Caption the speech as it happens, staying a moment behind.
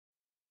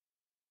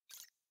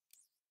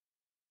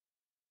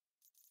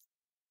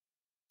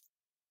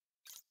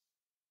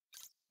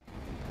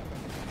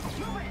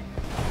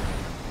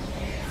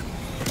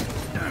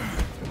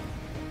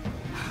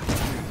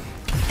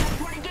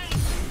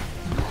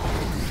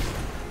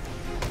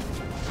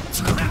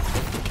You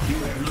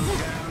have looked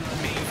down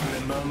on me from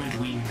the moment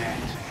we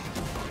met.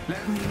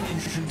 Let me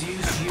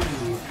introduce you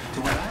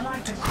to what I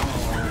like to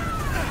call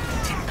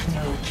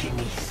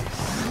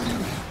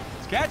technokinesis.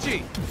 It's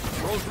catchy.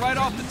 Rolls right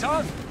off the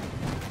tongue.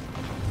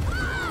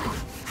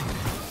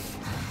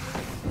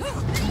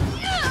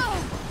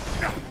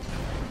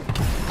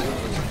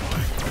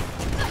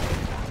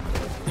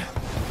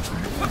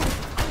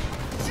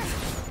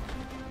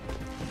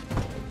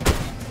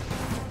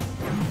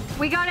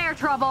 We got air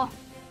trouble.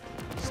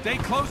 Stay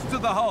close to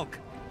the Hulk.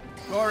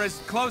 Or as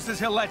close as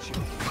he'll let you.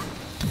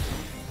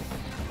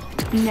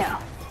 No,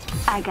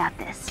 I got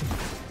this.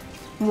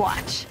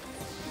 Watch.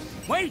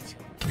 Wait!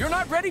 You're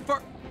not ready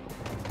for...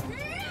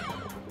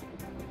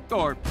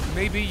 Or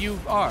maybe you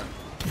are.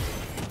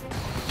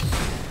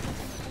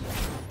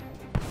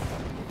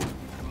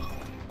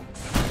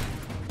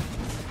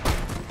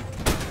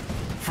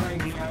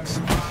 Frankly, I'm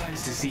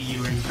surprised to see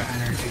you and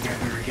Banner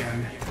together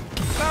again.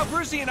 Well,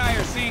 Brucey and I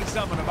are seeing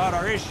something about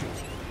our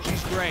issues.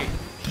 She's great.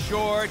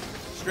 Short,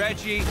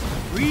 stretchy,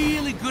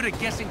 really good at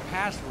guessing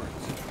passwords.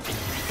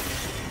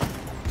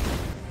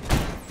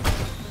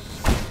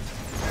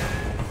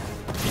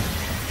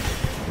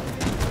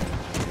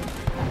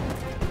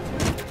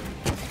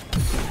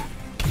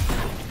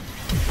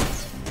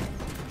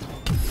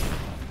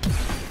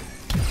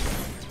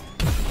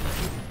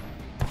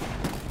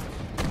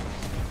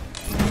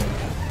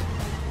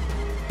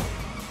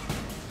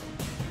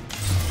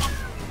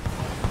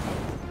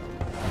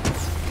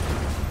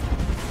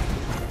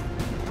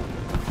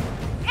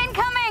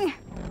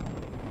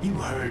 You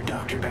heard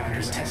Dr.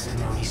 Banner's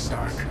testimony,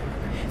 Stark.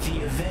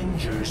 The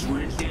Avengers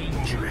were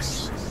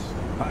dangerous.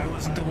 I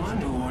wasn't the one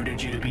who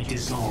ordered you to be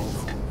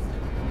dissolved.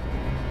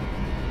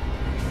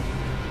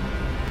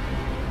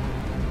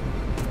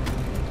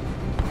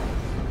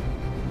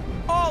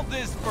 All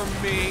this for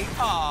me?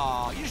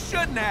 Aw, you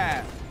shouldn't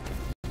have.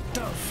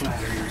 Don't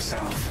flatter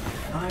yourself.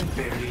 I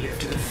barely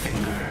lifted a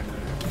finger.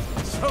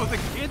 So the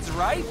kid's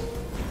right?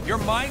 You're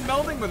mind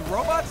melding with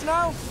robots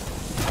now?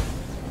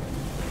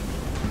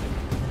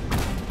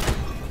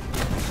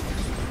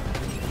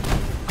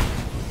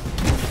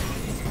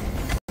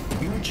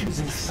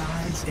 Choosing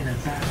sides in a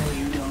battle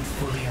you don't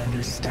fully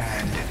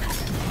understand.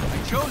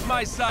 I chose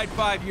my side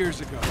 5 years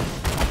ago.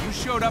 You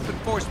showed up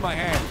and forced my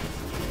hand.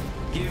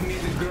 Give me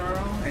the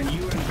girl, and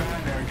you and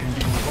Banner can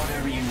do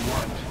whatever you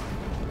want.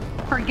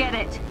 Forget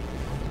it.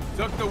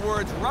 Took the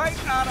words right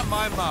out of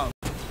my mouth.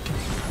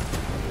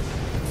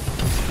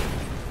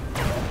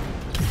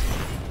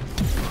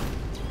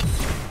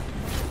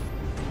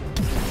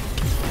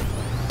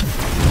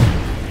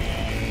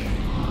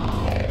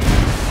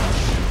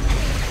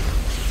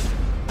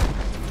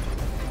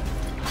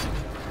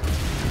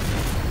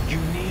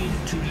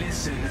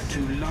 To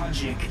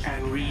logic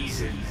and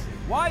reason.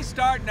 Why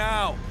start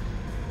now?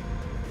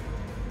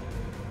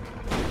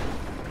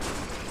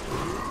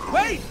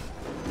 Wait!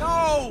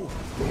 No!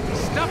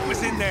 Stuff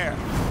was in there!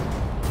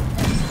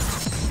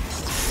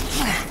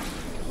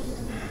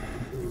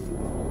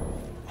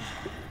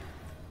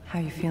 How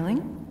you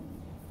feeling?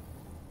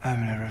 I've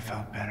never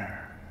felt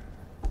better.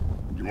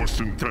 Your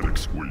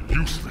synthetics were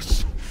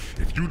useless.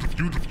 If you'd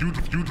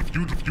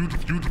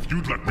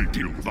let me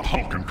deal with the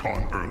Hulk and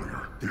Khan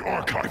earlier, the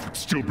Archive would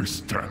still be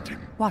standing.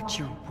 Watch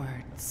your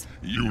words.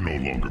 You no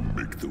longer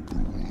make the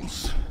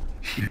rules.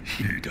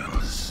 He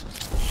does.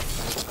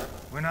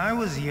 When I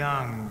was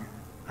young,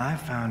 I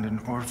found an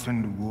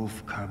orphaned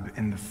wolf cub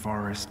in the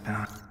forest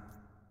down.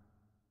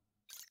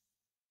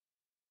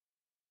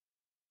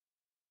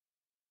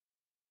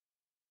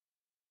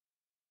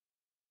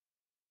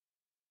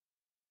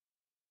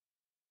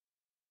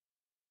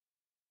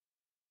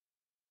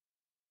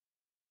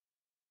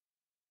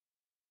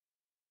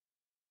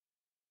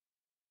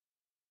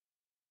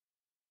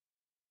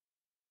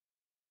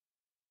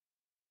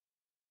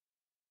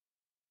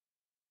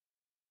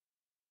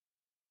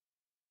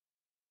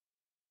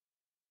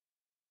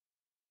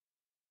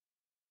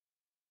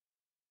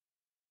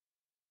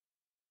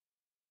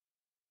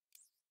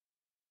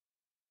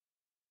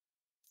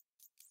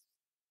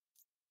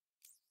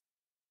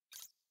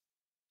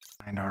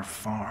 And our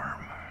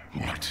farm.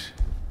 What?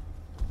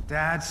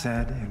 Dad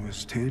said it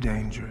was too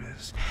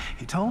dangerous.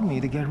 He told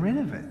me to get rid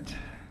of it.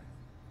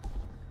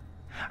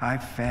 I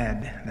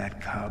fed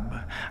that cub.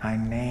 I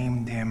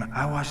named him.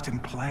 I watched him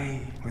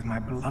play with my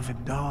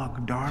beloved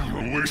dog,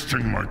 Darwin. You're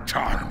wasting my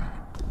time.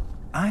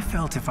 I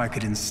felt if I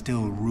could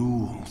instill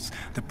rules,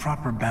 the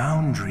proper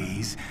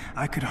boundaries,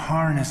 I could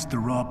harness the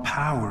raw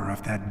power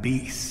of that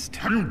beast.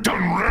 Have you done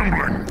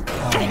rambling?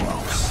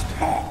 Almost.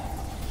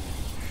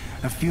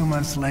 A few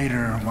months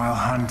later, while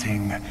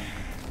hunting,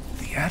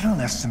 the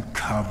adolescent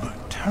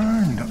cub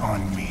turned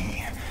on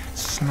me,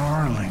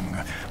 snarling,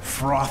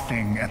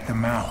 frothing at the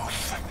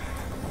mouth.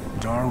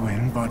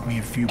 Darwin bought me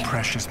a few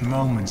precious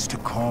moments to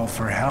call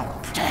for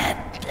help.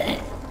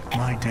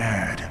 My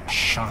dad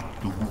shot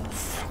the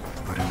wolf,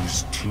 but it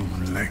was too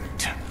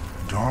late.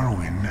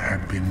 Darwin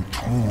had been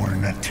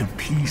torn to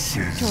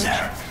pieces. George.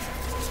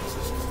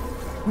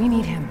 We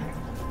need him.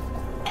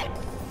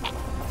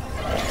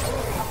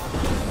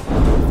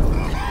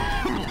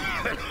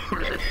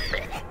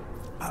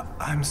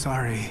 I'm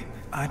sorry.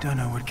 I don't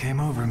know what came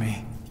over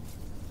me.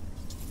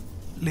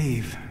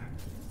 Leave.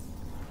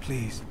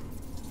 Please.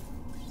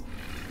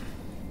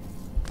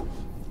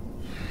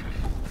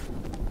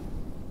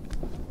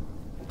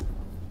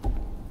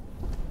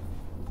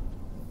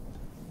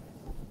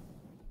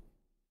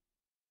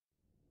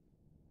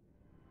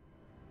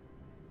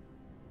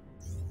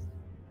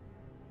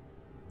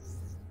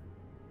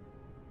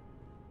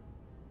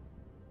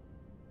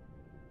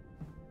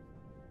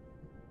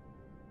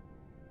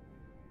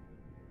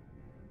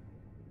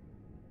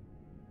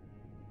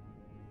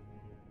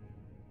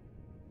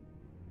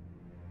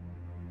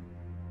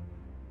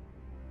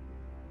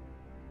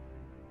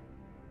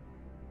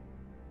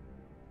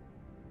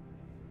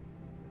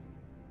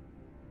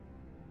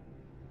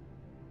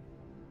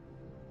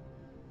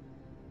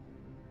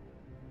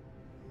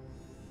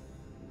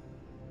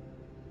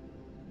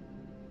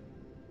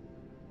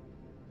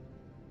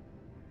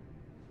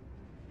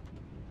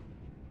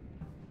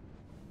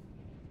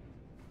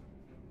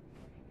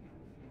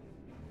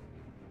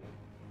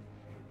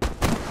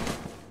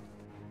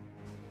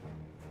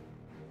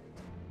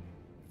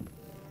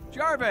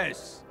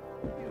 Jarvis!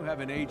 You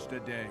haven't aged a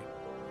day.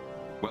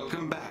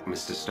 Welcome back,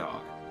 Mr.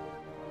 Stark.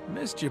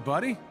 Missed you,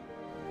 buddy.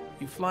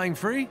 You flying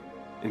free?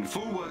 In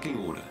full working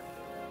order.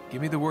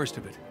 Give me the worst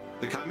of it.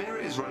 The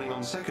Chimera is running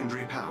on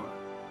secondary power.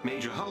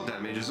 Major hull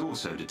damage is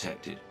also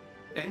detected.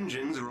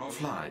 Engines are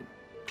offline.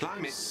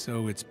 Climate...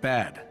 So it's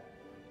bad.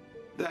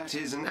 That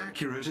is an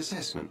accurate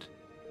assessment.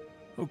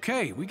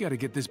 Okay, we gotta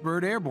get this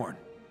bird airborne.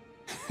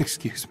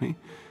 Excuse me?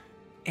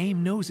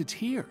 AIM knows it's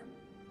here.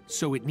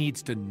 So it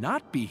needs to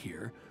not be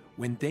here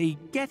when they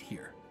get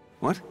here.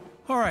 What?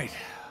 All right.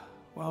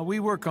 While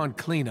we work on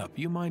cleanup,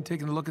 you mind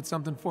taking a look at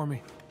something for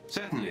me?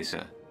 Certainly,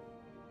 sir.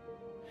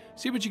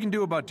 See what you can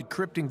do about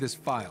decrypting this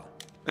file.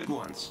 At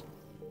once.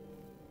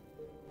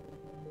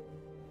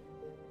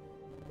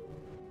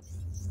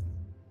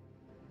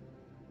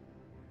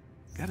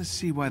 Gotta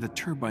see why the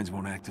turbines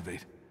won't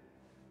activate.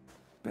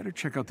 Better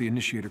check out the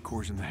initiator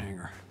cores in the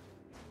hangar.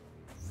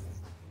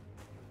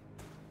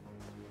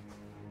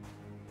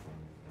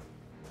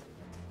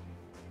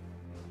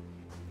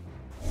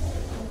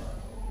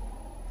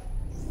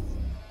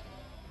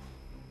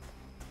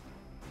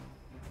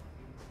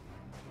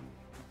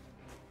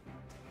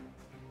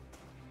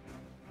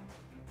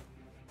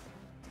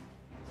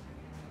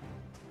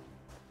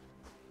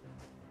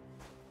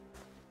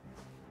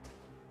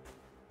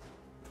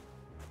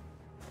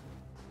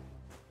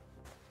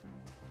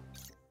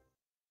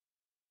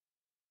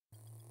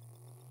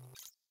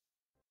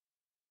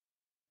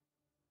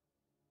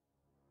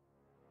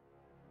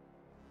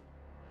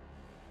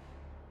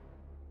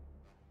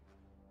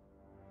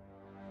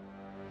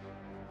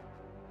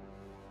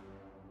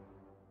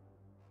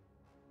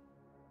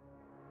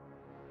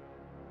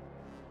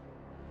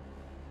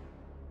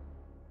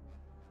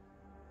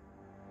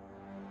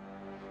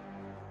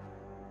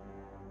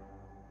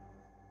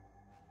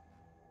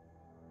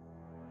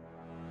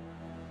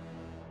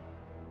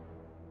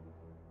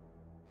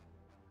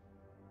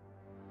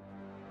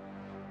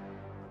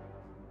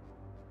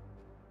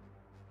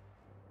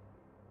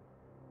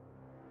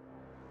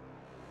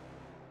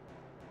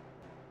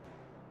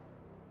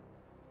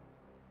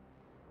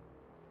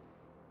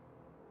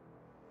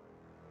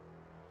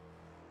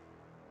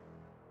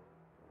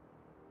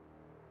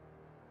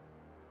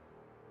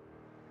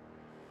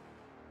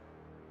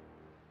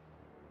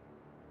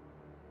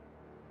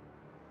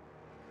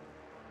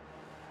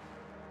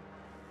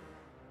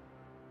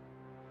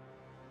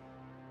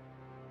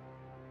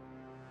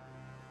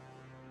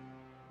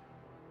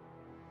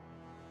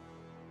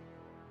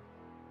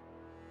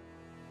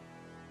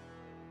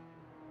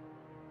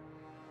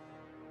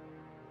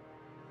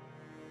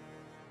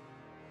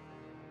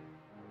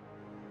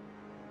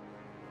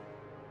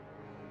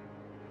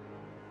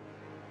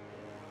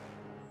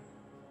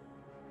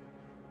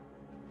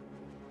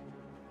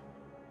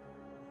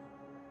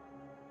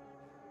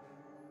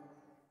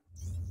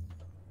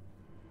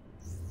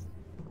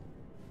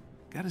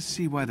 Gotta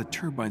see why the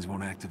turbines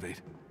won't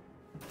activate.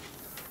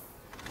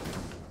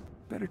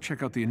 Better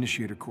check out the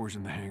initiator cores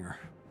in the hangar.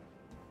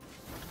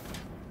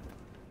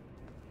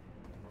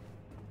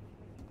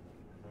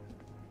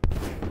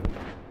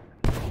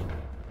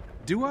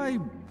 Do I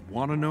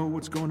want to know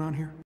what's going on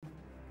here?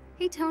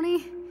 Hey,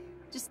 Tony.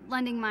 Just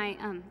lending my,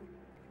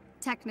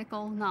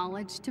 technical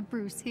knowledge to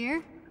Bruce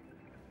here.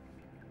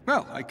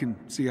 Well, I can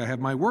see I have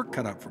my work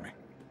cut out for me.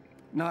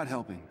 Not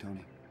helping,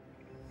 Tony.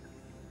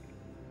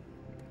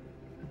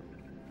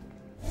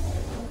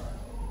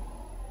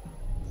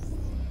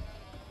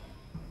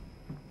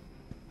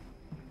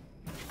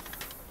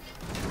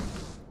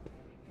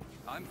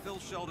 I'm Phil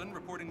Sheldon,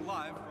 reporting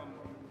live from...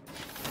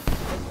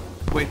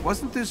 Wait,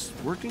 wasn't this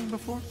working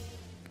before?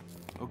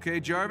 Okay,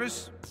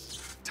 Jarvis,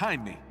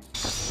 time me.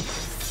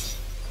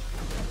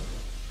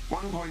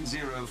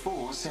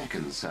 1.04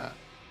 seconds, sir.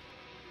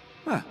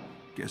 Huh,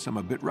 guess I'm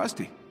a bit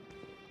rusty.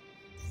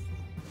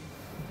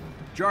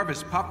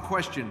 Jarvis, pop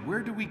question.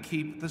 Where do we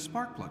keep the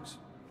spark plugs?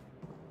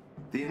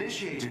 The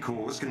initiator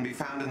cores can be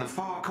found in the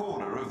far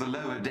corner of the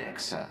lower deck,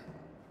 sir.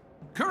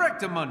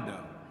 Correctamundo.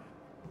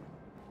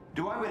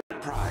 Do I win a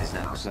prize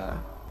now, sir?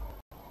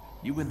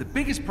 You win the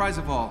biggest prize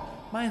of all,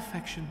 my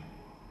affection.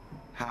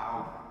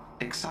 How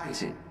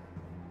exciting.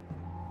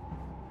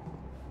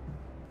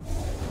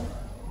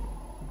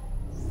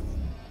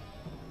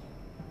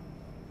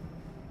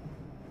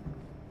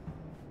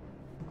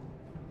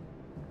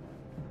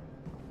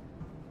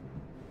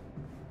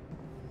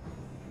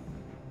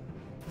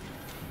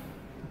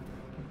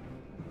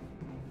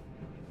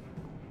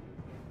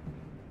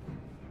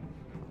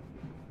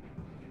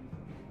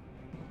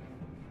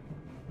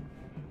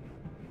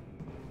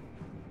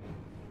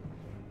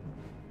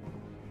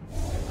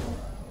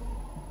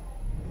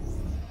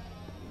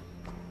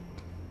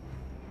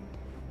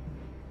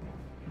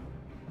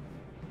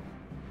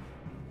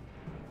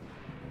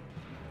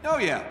 Oh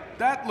yeah,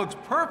 that looks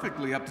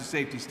perfectly up to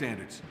safety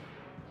standards.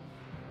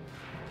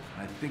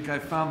 I think I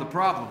found the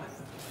problem.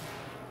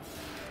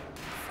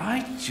 If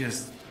I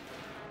just...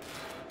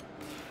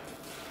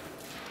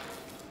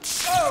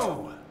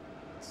 Oh!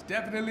 It's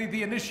definitely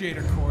the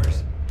initiator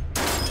cores.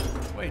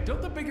 Wait,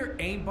 don't the bigger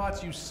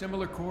aimbots use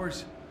similar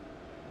cores?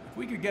 If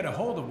we could get a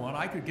hold of one,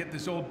 I could get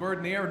this old bird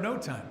in the air in no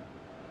time.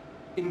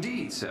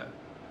 Indeed, sir.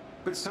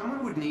 But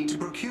someone would need to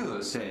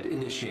procure said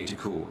initiator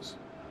cores.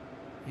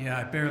 Yeah,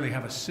 I barely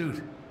have a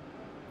suit.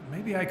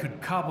 Maybe I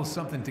could cobble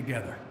something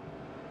together.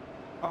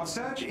 I'll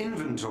search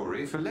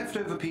inventory for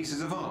leftover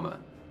pieces of armor.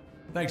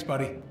 Thanks,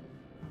 buddy.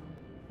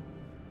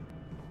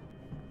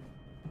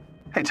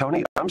 Hey,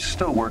 Tony, I'm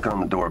still working on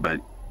the door, but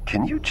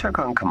can you check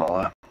on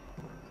Kamala?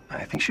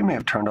 I think she may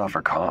have turned off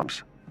her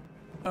comms.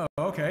 Oh,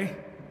 okay.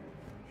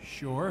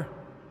 Sure.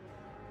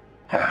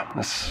 Yeah,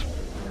 this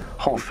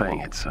whole thing,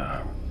 it's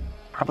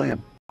probably a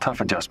tough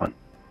adjustment.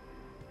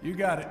 You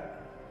got it.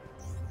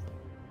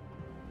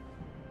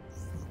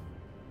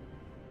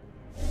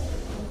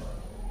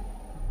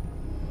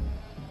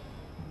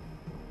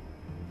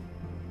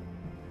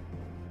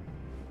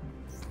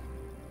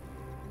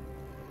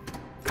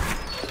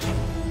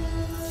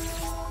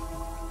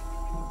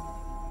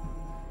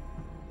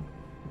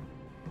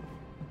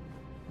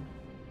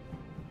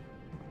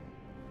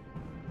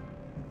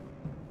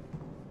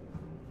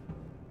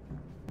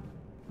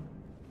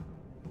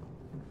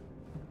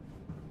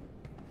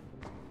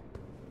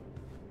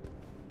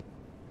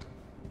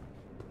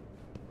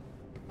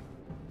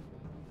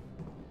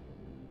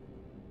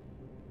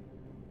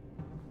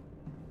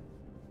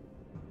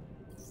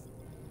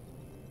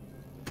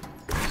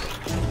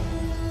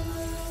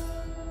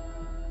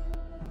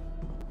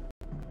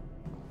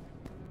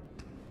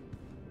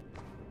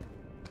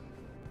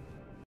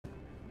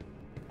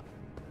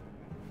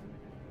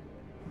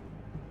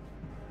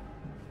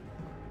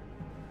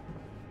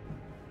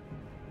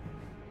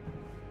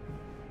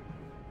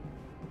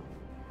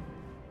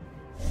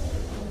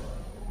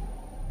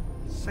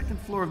 Second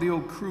floor of the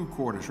old crew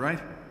quarters, right?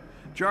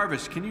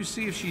 Jarvis, can you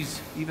see if she's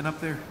even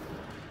up there?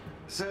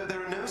 Sir,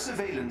 there are no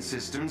surveillance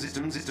systems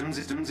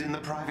in the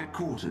private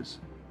quarters.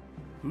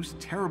 Whose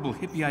terrible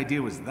hippie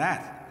idea was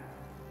that?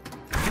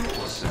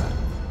 Yours, sir.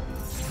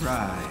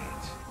 Right.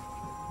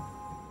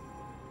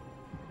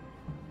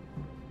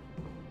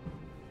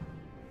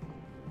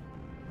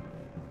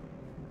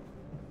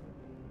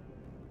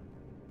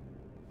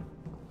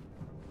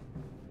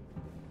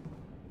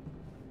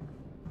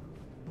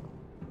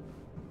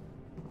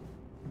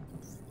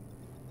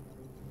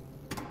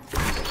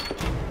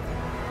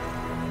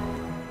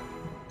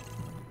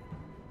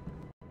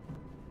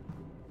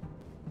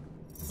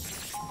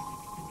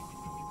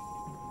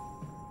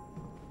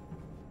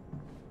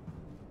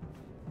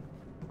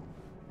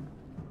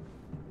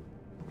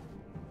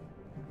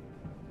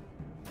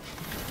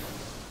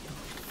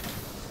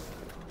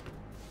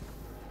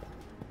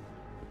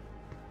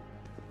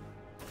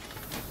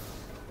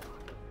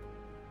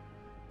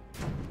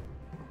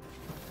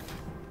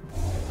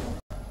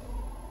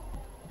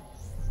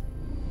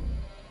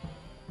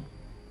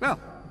 Well,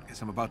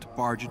 guess I'm about to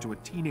barge into a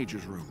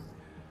teenager's room.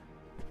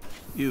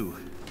 You.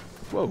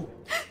 Whoa.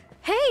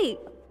 Hey!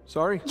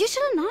 Sorry? You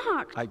should have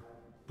knocked. I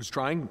was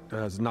trying.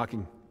 I was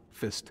knocking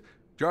fist.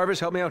 Jarvis,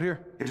 help me out here.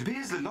 It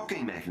appears the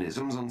locking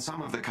mechanisms on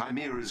some of the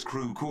Chimera's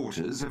crew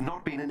quarters have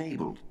not been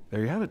enabled.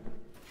 There you have it.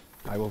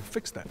 I will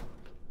fix that.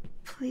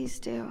 Please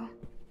do.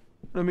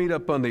 I'll meet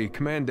up on the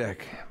command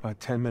deck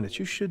about 10 minutes.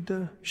 You should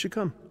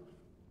come.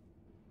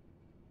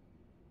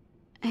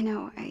 I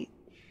know, I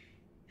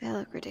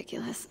look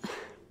ridiculous.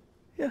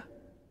 Yeah,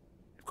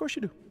 of course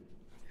you do.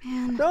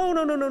 Man.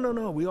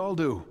 No. We all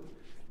do.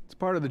 It's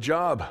part of the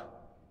job. Have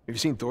you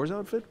seen Thor's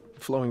outfit?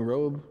 Flowing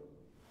robe,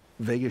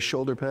 Vegas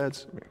shoulder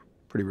pads.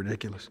 Pretty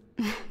ridiculous.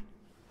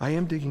 I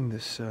am digging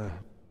this,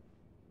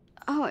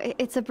 Oh,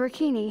 it's a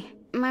burkini.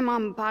 My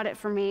mom bought it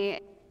for me.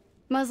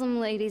 Muslim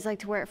ladies like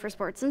to wear it for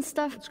sports and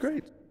stuff. It's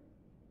great.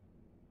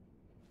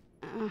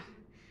 All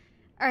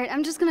right,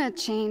 I'm just gonna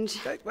change.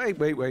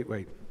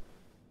 Wait.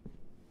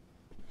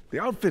 The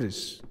outfit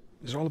is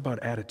all about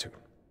attitude.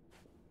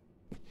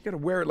 You gotta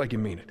wear it like you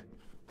mean it.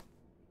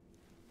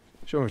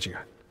 Show me what you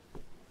got.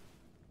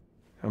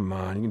 Come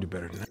on, you can do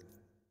better than that.